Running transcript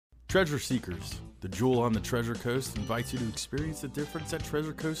Treasure Seekers, the jewel on the Treasure Coast, invites you to experience the difference at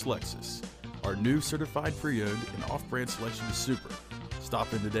Treasure Coast Lexus. Our new certified pre-owned and off-brand selection is super.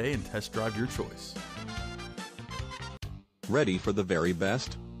 Stop in today and test drive your choice. Ready for the very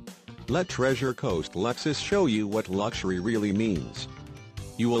best? Let Treasure Coast Lexus show you what luxury really means.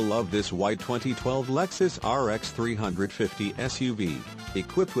 You will love this white 2012 Lexus RX 350 SUV,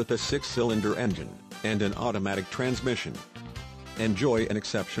 equipped with a 6-cylinder engine and an automatic transmission. Enjoy an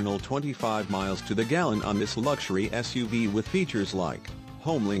exceptional 25 miles to the gallon on this luxury SUV with features like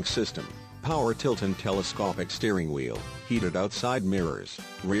Homelink system, power tilt and telescopic steering wheel, heated outside mirrors,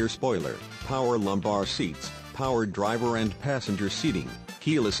 rear spoiler, power lumbar seats, power driver and passenger seating,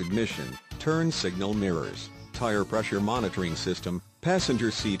 keyless ignition, turn signal mirrors, tire pressure monitoring system,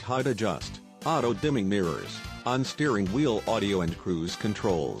 passenger seat height adjust, auto dimming mirrors, on steering wheel audio and cruise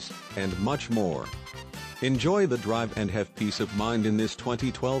controls, and much more. Enjoy the drive and have peace of mind in this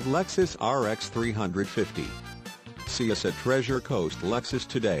 2012 Lexus RX 350. See us at Treasure Coast Lexus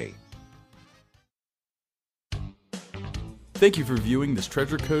today. Thank you for viewing this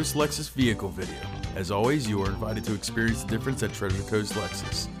Treasure Coast Lexus vehicle video. As always, you are invited to experience the difference at Treasure Coast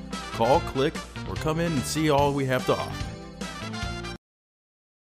Lexus. Call, click, or come in and see all we have to offer.